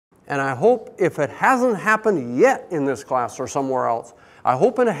And I hope if it hasn't happened yet in this class or somewhere else, I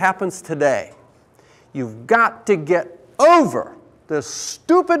hope it happens today. You've got to get over this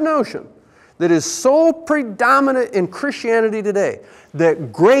stupid notion that is so predominant in Christianity today,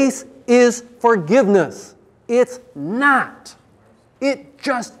 that grace is forgiveness. It's not. It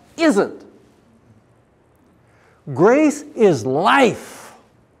just isn't. Grace is life.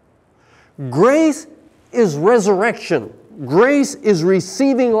 Grace is resurrection. Grace is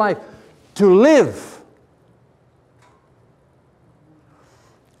receiving life to live.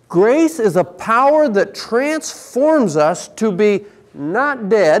 Grace is a power that transforms us to be not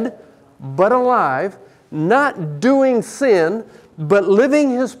dead, but alive, not doing sin, but living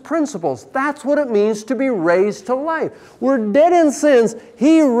His principles. That's what it means to be raised to life. We're dead in sins.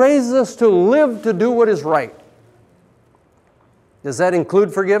 He raises us to live to do what is right. Does that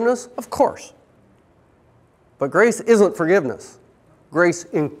include forgiveness? Of course. But grace isn't forgiveness. Grace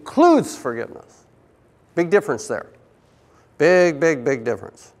includes forgiveness. Big difference there. Big, big, big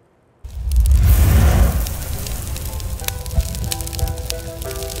difference.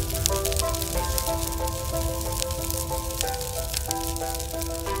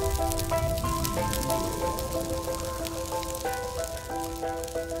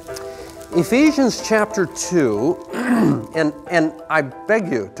 Ephesians chapter 2, and I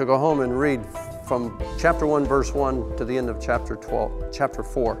beg you to go home and read from chapter 1, verse 1 to the end of chapter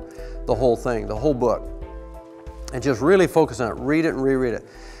 4, the whole thing, the whole book. And just really focus on it. Read it and reread it.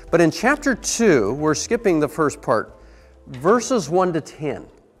 But in chapter 2, we're skipping the first part, verses 1 to 10.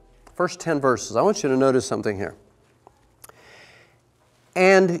 First 10 verses. I want you to notice something here.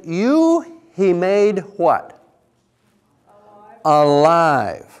 And you He made what?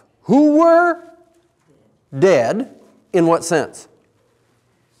 Alive. Who were dead, in what sense?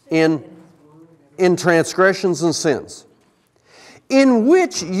 In transgressions and sins, in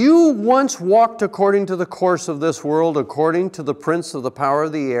which you once walked according to the course of this world, according to the prince of the power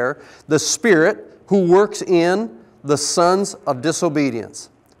of the air, the spirit who works in the sons of disobedience,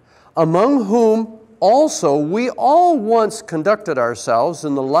 among whom also we all once conducted ourselves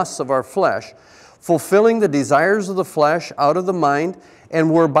in the lusts of our flesh, fulfilling the desires of the flesh out of the mind,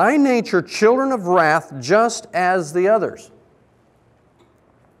 and were by nature children of wrath, just as the others.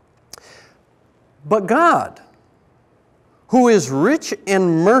 But God, who is rich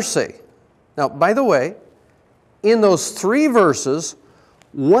in mercy. Now, by the way, in those 3 verses,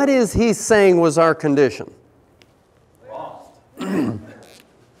 what is He saying was our condition? Lost.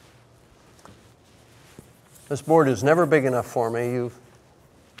 This board is never big enough for me. You've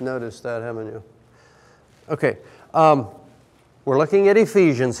noticed that, haven't you? Okay. We're looking at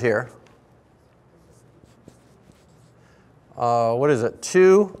Ephesians here. What is it?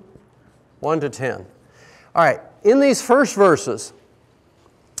 2, 1 to 10. All right. In these first verses,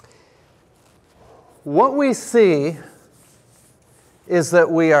 what we see is that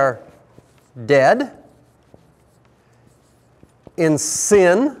we are dead in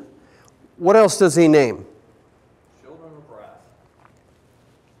sin. What else does He name? Children of wrath.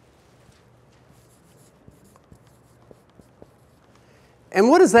 And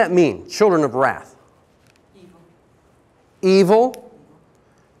what does that mean, children of wrath? Evil.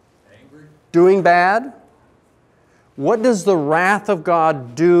 Angry. Doing bad. What does the wrath of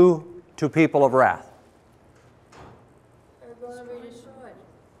God do to people of wrath? They're going to be destroyed.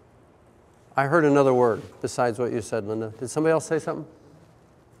 I heard another word besides what you said, Linda. Did somebody else say something?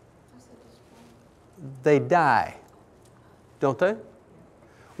 They die, don't they?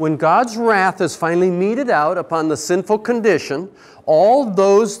 When God's wrath is finally meted out upon the sinful condition, all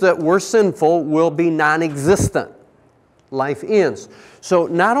those that were sinful will be non-existent. Life ends. So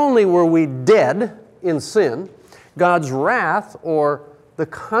not only were we dead in sin, God's wrath, or the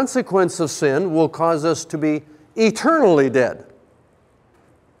consequence of sin, will cause us to be eternally dead.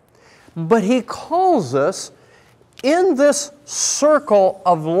 But He calls us, in this circle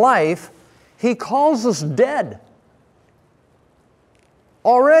of life, He calls us dead.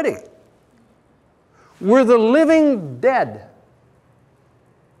 Already. We're the living dead.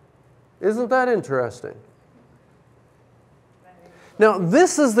 Isn't that interesting? Now,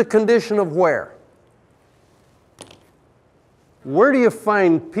 this is the condition of where? Where do you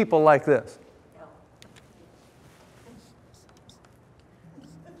find people like this?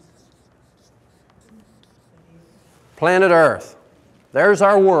 Planet Earth. There's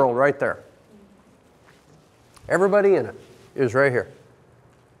our world right there. Everybody in it is right here.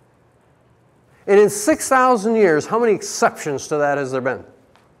 And in 6,000 years, how many exceptions to that has there been? 2,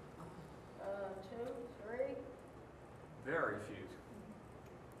 3. Very few.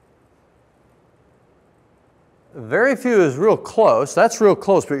 Very few is real close. That's real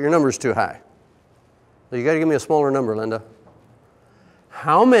close, but your number's too high. So you got to give me a smaller number, Linda.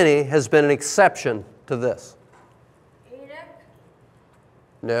 How many has been an exception to this? Enoch.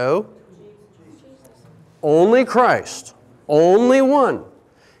 No. Jesus. Only Christ. Only one.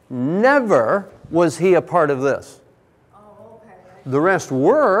 Never was he a part of this. Oh, okay. The rest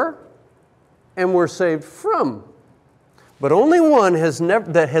were, and were saved from. But only one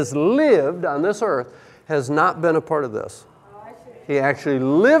that has lived on this earth has not been a part of this. Oh, I see. He actually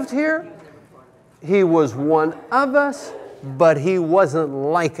lived here. He was one of us, but he wasn't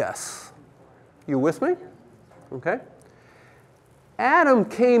like us. You with me? Okay. Adam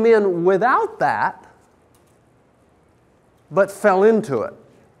came in without that, but fell into it.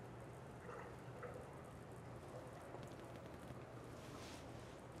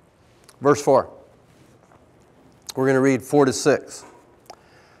 Verse 4. We're going to read 4 to 6.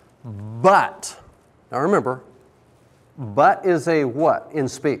 But, now remember, but is a what in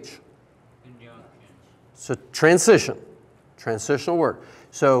speech? It's a transition. Transitional word.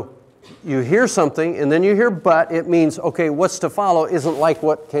 So you hear something and then you hear but, it means, okay, what's to follow isn't like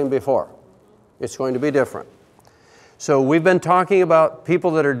what came before. It's going to be different. So we've been talking about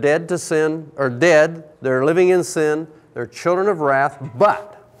people that are dead to sin, or dead, they're living in sin, they're children of wrath,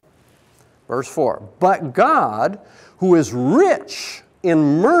 but, verse 4, but God, who is rich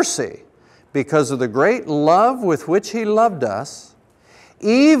in mercy, because of the great love with which He loved us,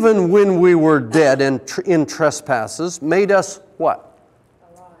 even when we were dead in trespasses, made us what?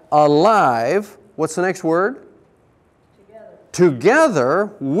 Alive. What's the next word?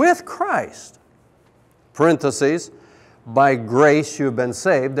 Together with Christ. Parentheses, by grace you have been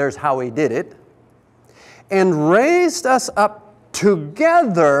saved. There's how He did it. And raised us up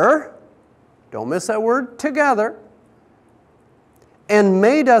together. Don't miss that word, together. And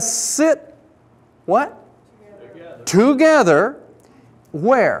made us sit, what? Together.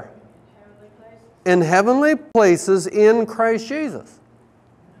 Where? In heavenly places in Christ Jesus.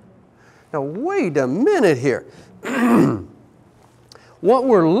 Now, wait a minute here. What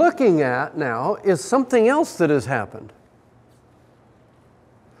we're looking at now is something else that has happened.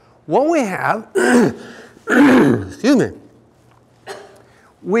 What we have, excuse me,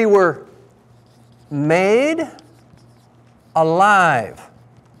 we were made alive.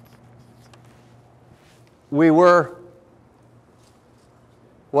 We were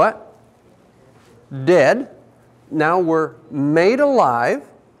what? Dead. Now we're made alive.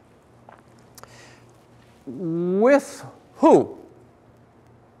 With who?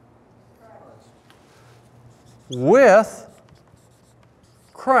 With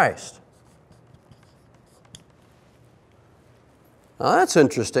Christ. Now that's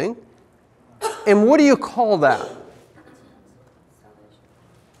interesting. And what do you call that?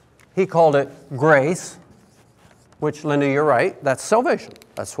 He called it grace, which, Linda, you're right. That's salvation.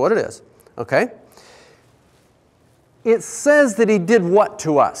 That's what it is. Okay? It says that He did what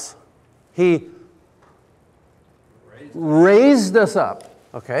to us? He raised us up.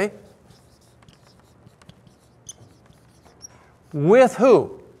 Okay? With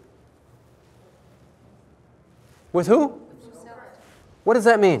who? With who? What does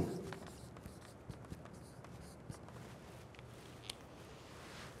that mean?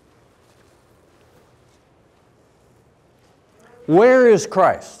 Where is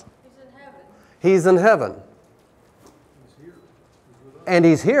Christ? He's in heaven. He's in heaven. And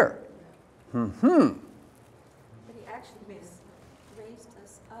He's here. Mm-hmm. But He actually raised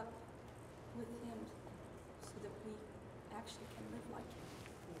us up with Him so that we actually can live like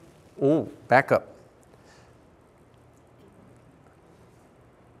Him. Oh, back up.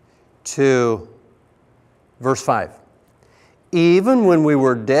 To verse 5. Even when we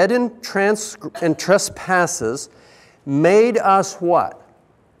were dead in trespasses, made us what?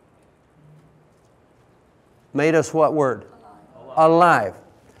 Made us what word? Alive.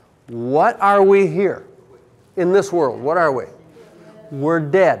 What are we here? In this world, what are we? We're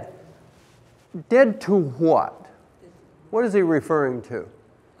dead. Dead to what? What is he referring to?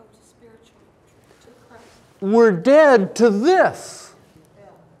 Oh, to spiritual, to Christ. We're dead to this.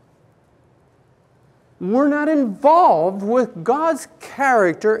 We're not involved with God's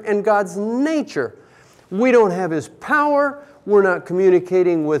character and God's nature. We don't have His power. We're not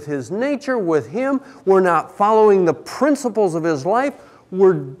communicating with His nature, with Him. We're not following the principles of His life.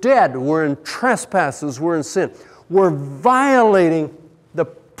 We're dead. We're in trespasses. We're in sin. We're violating the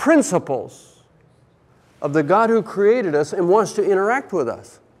principles of the God who created us and wants to interact with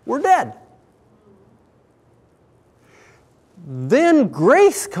us. We're dead. Then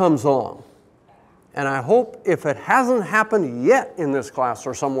grace comes along. And I hope, if it hasn't happened yet in this class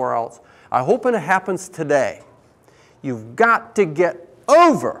or somewhere else, I hope it happens today. You've got to get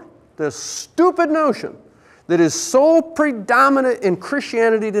over this stupid notion that is so predominant in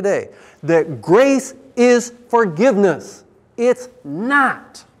Christianity today, that grace is forgiveness. It's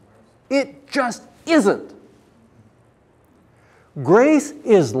not. It just isn't. Grace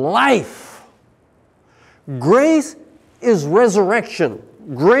is life. Grace is resurrection.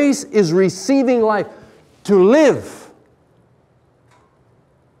 Grace is receiving life to live.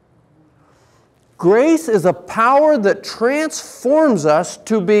 Grace is a power that transforms us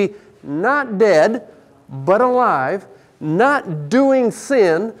to be not dead, but alive, not doing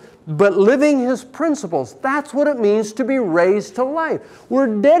sin, but living His principles. That's what it means to be raised to life.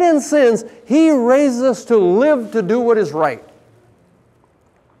 We're dead in sins. He raises us to live to do what is right.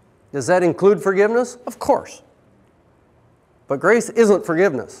 Does that include forgiveness? Of course. But grace isn't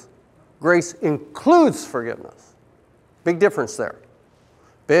forgiveness. Grace includes forgiveness. Big difference there.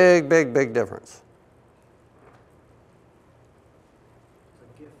 Big, big, big difference.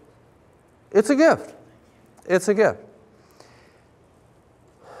 It's a gift. It's a gift.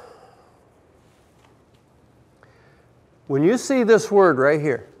 When you see this word right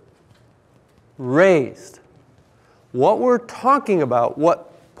here, raised, what we're talking about,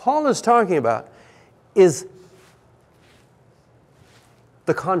 what Paul is talking about, is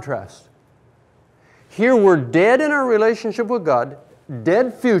the contrast. Here we're dead in our relationship with God,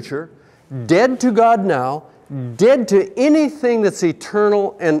 dead future, dead to God now, dead to anything that's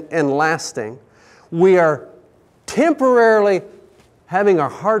eternal and lasting. We are temporarily having our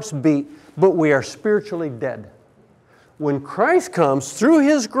hearts beat, but we are spiritually dead. When Christ comes through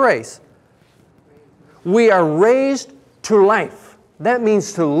His grace, we are raised to life. That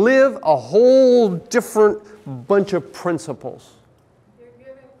means to live a whole different bunch of principles. You're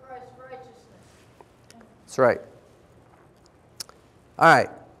giving Christ righteousness. That's right. All right.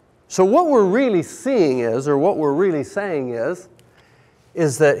 So what we're really seeing is, or what we're really saying is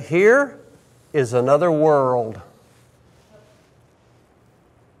that here is another world.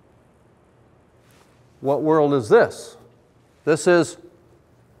 What world is this? This is,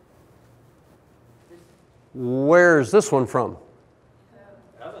 where's this one from?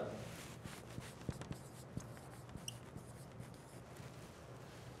 Heaven.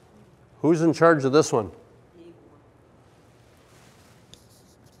 Who's in charge of this one?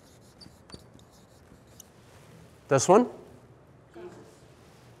 This one?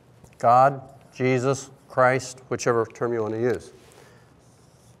 God, Jesus, Christ, whichever term you want to use.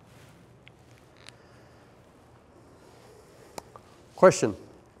 Question.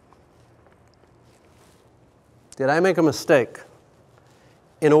 Did I make a mistake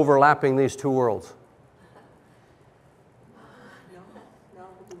in overlapping these two worlds? No,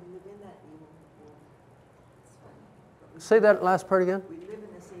 we live in that evil world. Say that last part again. We live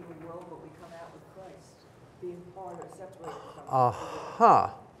in this evil world, but we come out with Christ, being part or separated from it.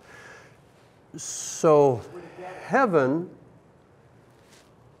 Aha. So heaven,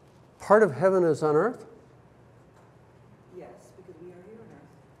 part of heaven is on earth? Yes, because we are here on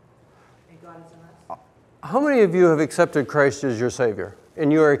earth, and God is in us. How many of you have accepted Christ as your Savior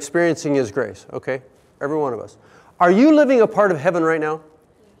and you are experiencing His grace? Okay, every one of us. Are you living a part of heaven right now?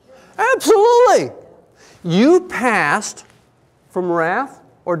 Absolutely. You passed from wrath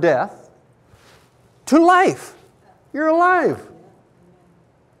or death to life. You're alive.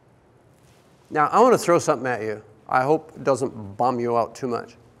 Now, I want to throw something at you. I hope it doesn't bum you out too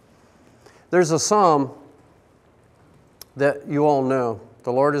much. There's a psalm that you all know.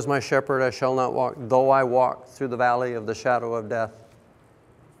 The Lord is my shepherd, I shall not walk, though I walk through the valley of the shadow of death.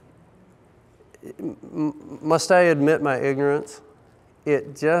 Must I admit my ignorance?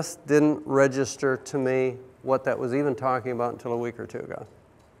 It just didn't register to me what that was even talking about until a week or two ago.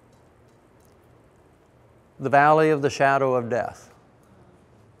 The valley of the shadow of death.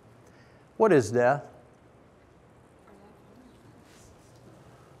 What is death?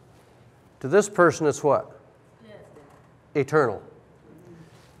 To this person, it's what? Eternal.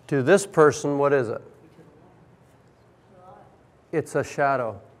 To this person, what is it? It's a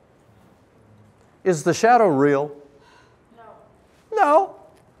shadow. Is the shadow real? No. No.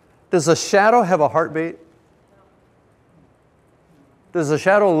 Does a shadow have a heartbeat? Does the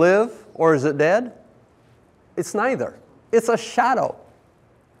shadow live or is it dead? It's neither. It's a shadow.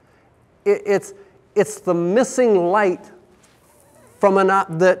 It's the missing light from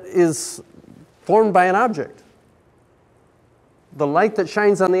that is formed by an object. The light that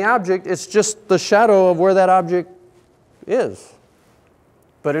shines on the object is just the shadow of where that object is.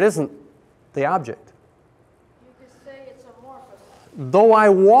 But it isn't the object. You could say it's amorphous. Though I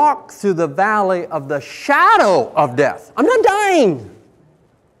walk through the valley of the shadow of death, I'm not dying.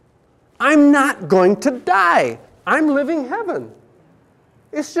 I'm not going to die. I'm living heaven.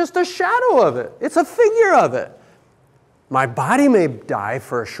 It's just a shadow of it. It's a figure of it. My body may die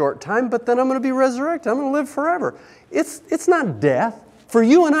for a short time, but then I'm going to be resurrected. I'm going to live forever. It's not death. For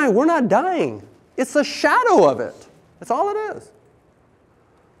you and I, we're not dying. It's a shadow of it. That's all it is.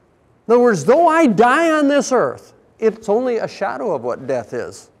 In other words, though I die on this earth, it's only a shadow of what death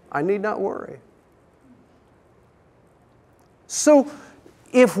is. I need not worry. So,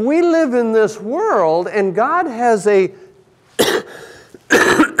 if we live in this world and God has a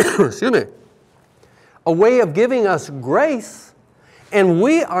excuse me, a way of giving us grace, and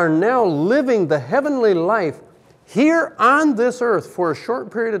we are now living the heavenly life here on this earth for a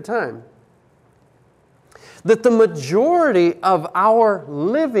short period of time, that the majority of our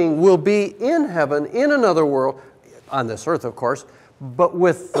living will be in heaven, in another world, on this earth, of course, but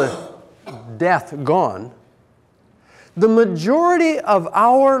with the death gone, the majority of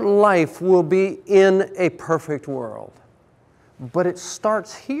our life will be in a perfect world. But it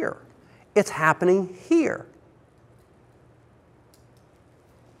starts here. It's happening here.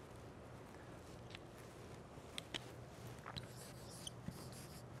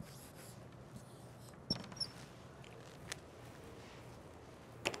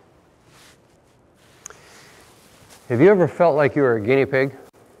 Have you ever felt like you were a guinea pig?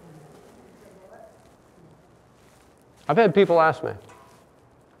 I've had people ask me,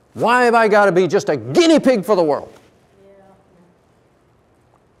 why have I got to be just a guinea pig for the world?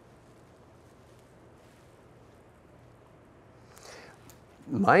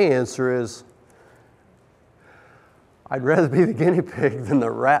 My answer is, I'd rather be the guinea pig than the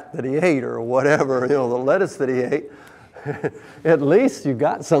rat that he ate or whatever, the lettuce that he ate. At least you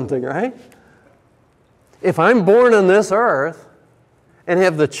got something, right? If I'm born on this earth and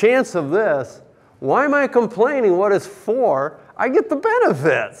have the chance of this, why am I complaining what it's for? I get the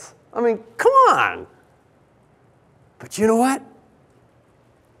benefits. I mean, come on. But you know what?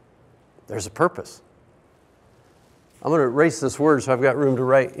 There's a purpose. I'm going to erase this word so I've got room to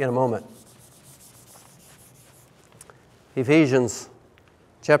write in a moment. Ephesians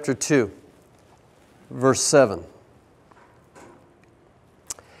chapter 2, verse 7.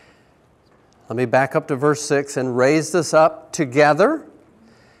 Let me back up to verse 6. And raised us up together,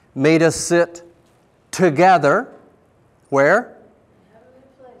 made us sit together. Where?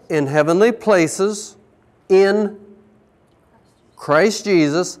 In heavenly places, in Christ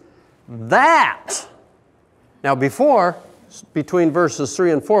Jesus, that. Now before, between verses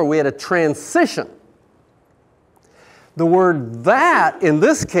 3 and 4, we had a transition. The word that, in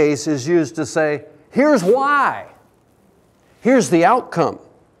this case, is used to say, here's why. Here's the outcome.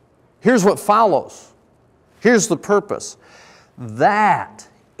 Here's what follows. Here's the purpose. That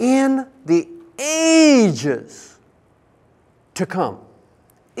in the ages to come,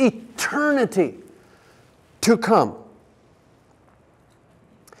 eternity to come,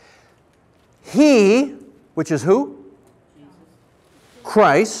 He, which is who?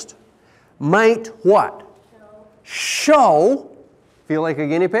 Christ, might what? Show. Feel like a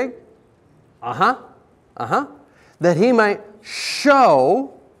guinea pig? That He might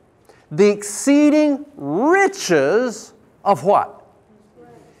show the exceeding riches of what?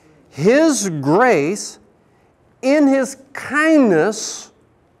 His grace in His kindness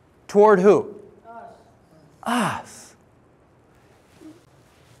toward who? Us.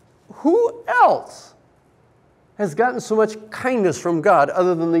 Who else has gotten so much kindness from God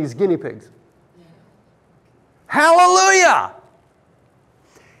other than these guinea pigs? Hallelujah!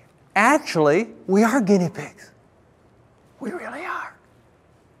 Actually, we are guinea pigs. We really are.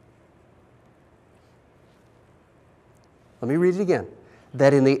 Let me read it again.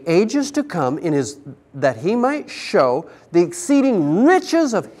 That in the ages to come, that He might show the exceeding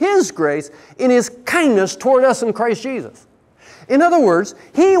riches of His grace in His kindness toward us in Christ Jesus. In other words,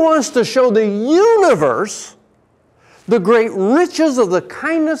 He wants to show the universe the great riches of the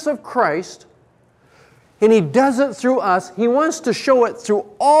kindness of Christ, and He does it through us. He wants to show it through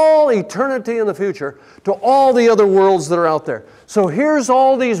all eternity in the future to all the other worlds that are out there. So here's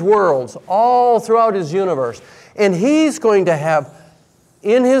all these worlds all throughout His universe, and He's going to have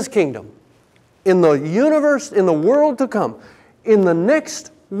in His kingdom, in the universe, in the world to come, in the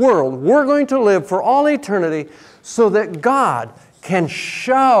next world, we're going to live for all eternity so that God can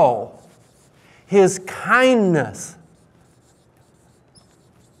show His kindness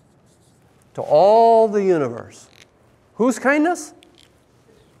to all the universe. Whose kindness?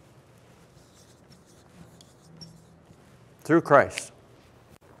 Through Christ.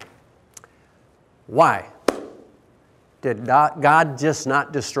 Why? Did God just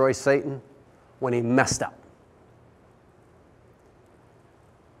not destroy Satan when he messed up?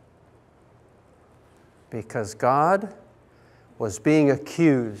 Because God was being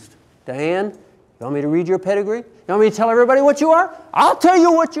accused. Diane, you want me to read your pedigree? You want me to tell everybody what you are? I'll tell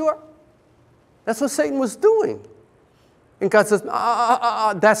you what you are. That's what Satan was doing. And God says,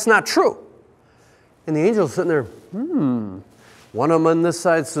 that's not true. And the angel's sitting there, One of them on this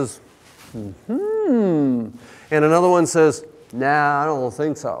side says, And another one says, nah, I don't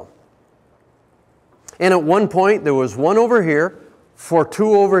think so. And at one point, there was one over here for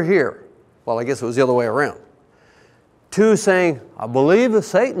two over here. Well, I guess it was the other way around. Two saying, I believe that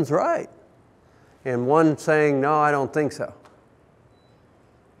Satan's right. And one saying, no, I don't think so.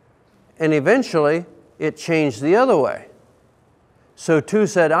 And eventually, it changed the other way. So two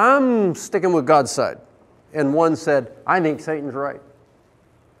said, I'm sticking with God's side. And one said, I think Satan's right.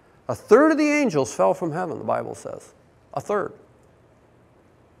 A third of the angels fell from heaven, the Bible says. A third.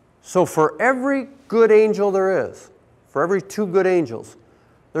 So for every good angel there is, for every two good angels,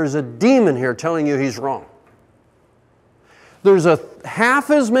 there's a demon here telling you he's wrong. There's half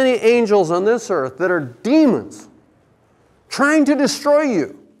as many angels on this earth that are demons trying to destroy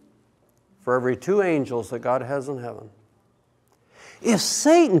you for every two angels that God has in heaven. If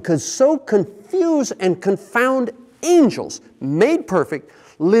Satan could so confuse and confound angels, made perfect,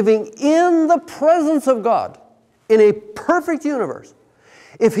 living in the presence of God, in a perfect universe,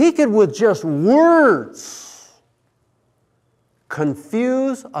 if he could with just words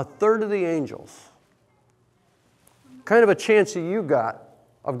confuse a third of the angels, kind of a chance that you got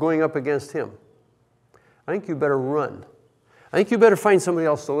of going up against him, I think you better run. I think you better find somebody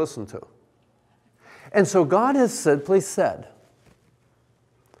else to listen to. And so God has simply said,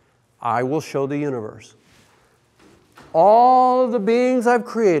 I will show the universe. All of the beings I've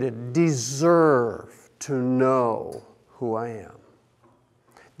created deserve to know who I am.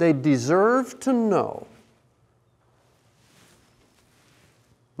 They deserve to know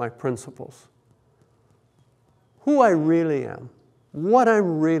my principles, who I really am, what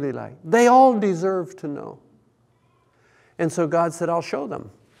I'm really like. They all deserve to know. And so God said, I'll show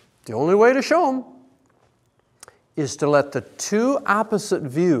them. The only way to show them is to let the two opposite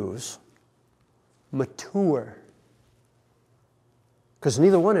views mature. Because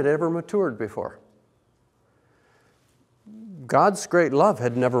neither one had ever matured before. God's great love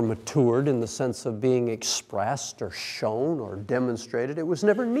had never matured in the sense of being expressed or shown or demonstrated. It was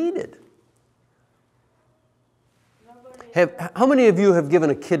never needed. How many of you have given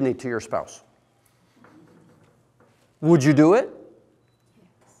a kidney to your spouse? Would you do it?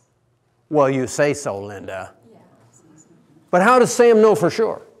 Yes. Well, you say so, Linda. Yes. But how does Sam know for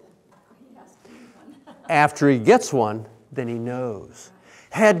sure? He has to do one. After he gets one, then he knows.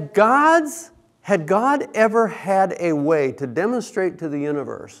 Had God ever had a way to demonstrate to the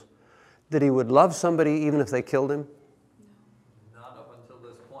universe that he would love somebody even if they killed him? Not up until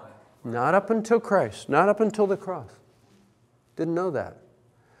this point. Not up until Christ, not up until the cross. Didn't know that.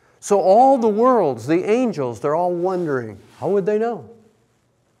 So all the worlds, the angels, they're all wondering, how would they know?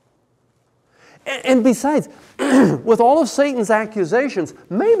 And besides, with all of Satan's accusations,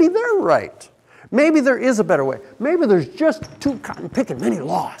 maybe they're right. Maybe there is a better way. Maybe there's just too cotton-picking many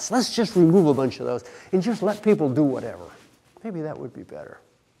laws. Let's just remove a bunch of those and just let people do whatever. Maybe that would be better.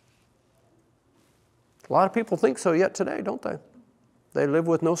 A lot of people think so yet today, don't they? They live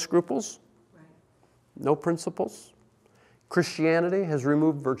with no scruples, no principles. Christianity has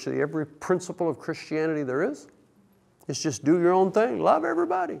removed virtually every principle of Christianity there is. It's just do your own thing, love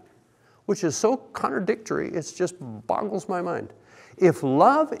everybody, which is so contradictory, it just boggles my mind. If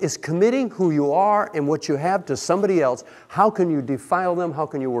love is committing who you are and what you have to somebody else, how can you defile them? How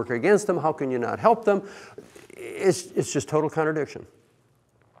can you work against them? How can you not help them? It's just total contradiction.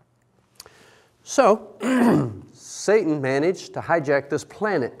 So, Satan managed to hijack this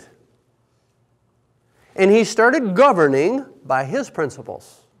planet. And he started governing by his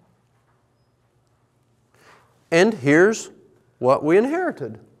principles. And here's what we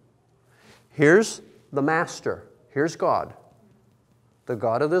inherited. Here's the master. Here's God. The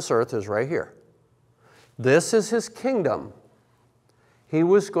God of this earth is right here. This is his kingdom. He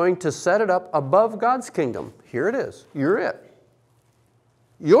was going to set it up above God's kingdom. Here it is. You're it.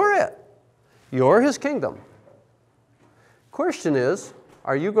 You're it. You're his kingdom. Question is,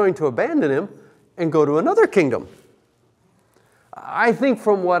 are you going to abandon him and go to another kingdom? I think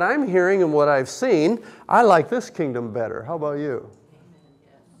from what I'm hearing and what I've seen, I like this kingdom better. How about you?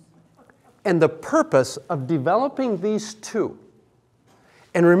 And the purpose of developing these two,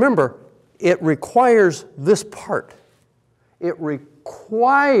 and remember, it requires this part. It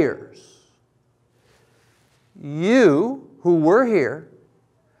requires you who were here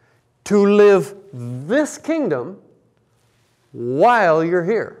to live this kingdom while you're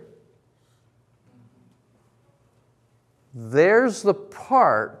here. There's the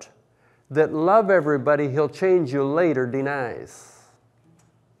part that love everybody, he'll change you later denies.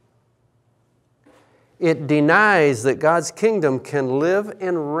 It denies that God's kingdom can live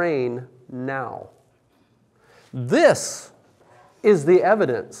and reign now. This is the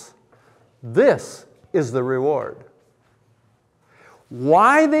evidence. This is the reward.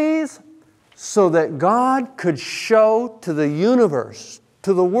 Why these? So that God could show to the universe,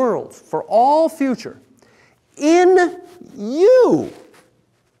 to the world, for all future, in you,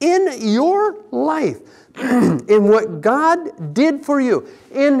 in your life, in what God did for you,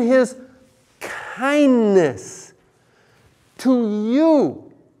 in His kindness to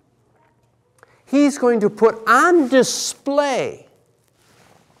you, He's going to put on display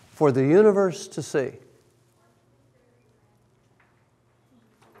for the universe to see.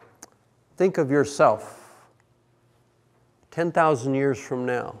 Think of yourself 10,000 years from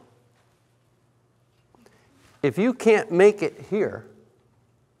now. If you can't make it here,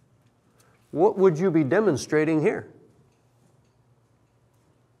 what would you be demonstrating here?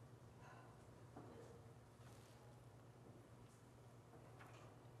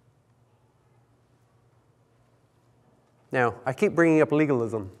 Now, I keep bringing up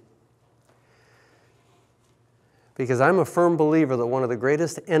legalism because I'm a firm believer that one of the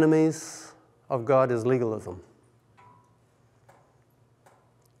greatest enemies of God is legalism.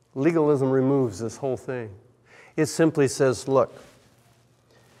 Legalism removes this whole thing. It simply says, look,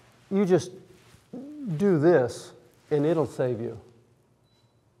 you just do this and it'll save you.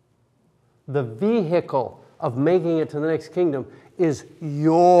 The vehicle of making it to the next kingdom is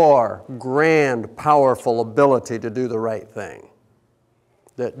your grand, powerful ability to do the right thing.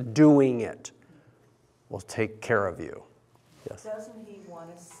 That doing it will take care of you. Yes. Doesn't He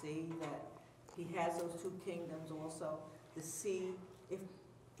want to see that He has those two kingdoms also, to see if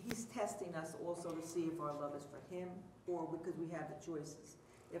He's testing us also to see if our love is for Him or because we have the choices.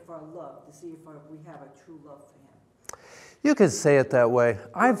 If our love, to see if we have a true love for Him. You could say it that way.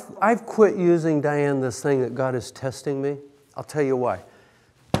 I've quit using, Diane, this thing that God is testing me. I'll tell you why.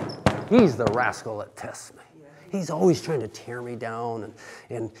 He's the rascal that tests me. He's always trying to tear me down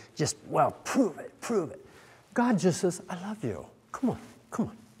and just, well, prove it, prove it. God just says, I love you. Come on, come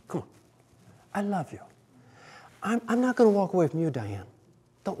on, come on. I love you. I'm not going to walk away from you, Diane.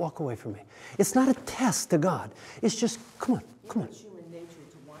 Don't walk away from me. It's not a test to God. It's just, come on, come on. It's human nature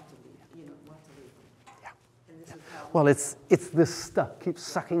to want to leave, want to leave. Yeah. And this is how Well, it's this stuff keeps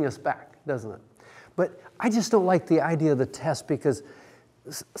sucking us back, doesn't it? But I just don't like the idea of the test because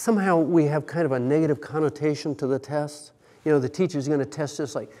somehow we have kind of a negative connotation to the test. You know, the teacher's going to test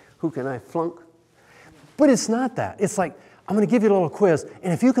us like, who can I flunk? But it's not that. It's like, I'm going to give you a little quiz,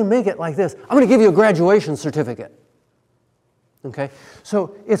 and if you can make it like this, I'm going to give you a graduation certificate. Okay?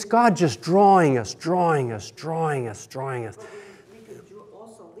 So it's God just drawing us, drawing us, drawing us, drawing us. But we could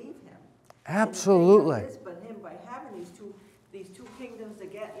also leave Him. Absolutely. But Him, by having these two kingdoms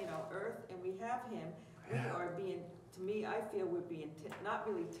again, earth, and we have Him, we are being, to me, I feel we're being not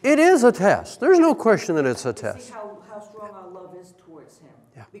really tested. It is a test. There's no question that it's a See test. how strong our love is towards Him.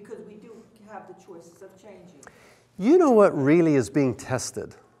 Yeah. Because we do have the choices of changing You know what really is being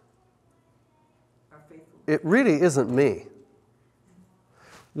tested? our faithful. It really isn't me.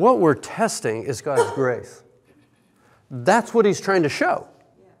 What we're testing is God's grace. That's what He's trying to show.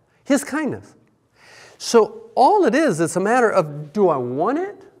 Yeah. His kindness. So all it is, it's a matter of, do I want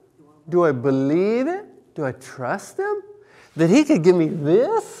it? Do I believe it? Do I trust Him? That He could give me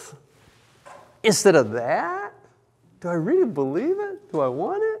this instead of that? Do I really believe it? Do I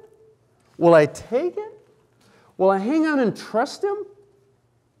want it? Will I take it? Will I hang on and trust Him?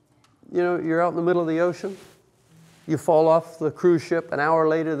 You know, you're out in the middle of the ocean. You fall off the cruise ship. An hour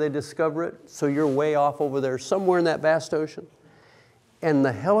later, they discover it. So you're way off over there, somewhere in that vast ocean. And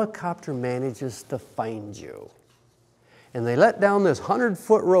the helicopter manages to find you. And they let down this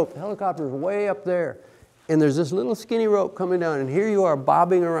 100-foot rope. The helicopter's way up there. And there's this little skinny rope coming down. And here you are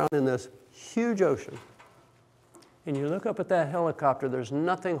bobbing around in this huge ocean. And you look up at that helicopter. There's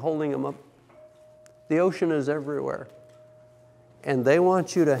nothing holding them up. The ocean is everywhere. And they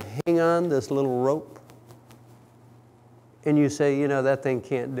want you to hang on this little rope. And you say, that thing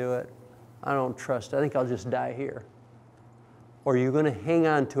can't do it. I don't trust it. I think I'll just die here. Or you're going to hang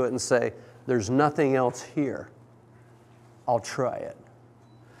on to it and say, there's nothing else here. I'll try it.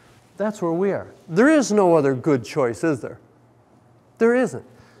 That's where we are. There is no other good choice, is there? There isn't.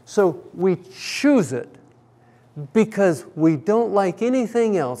 So we choose it because we don't like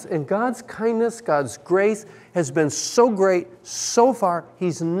anything else. And God's kindness, God's grace has been so great so far.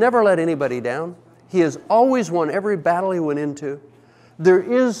 He's never let anybody down. He has always won every battle He went into. There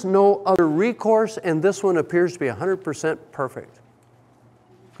is no other recourse, and this one appears to be 100% perfect.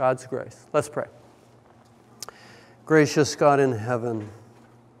 God's grace. Let's pray. Gracious God in heaven,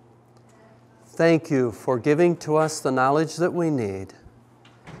 thank you for giving to us the knowledge that we need.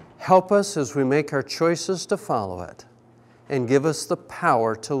 Help us as we make our choices to follow it, and give us the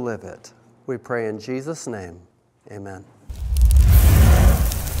power to live it. We pray in Jesus' name. Amen.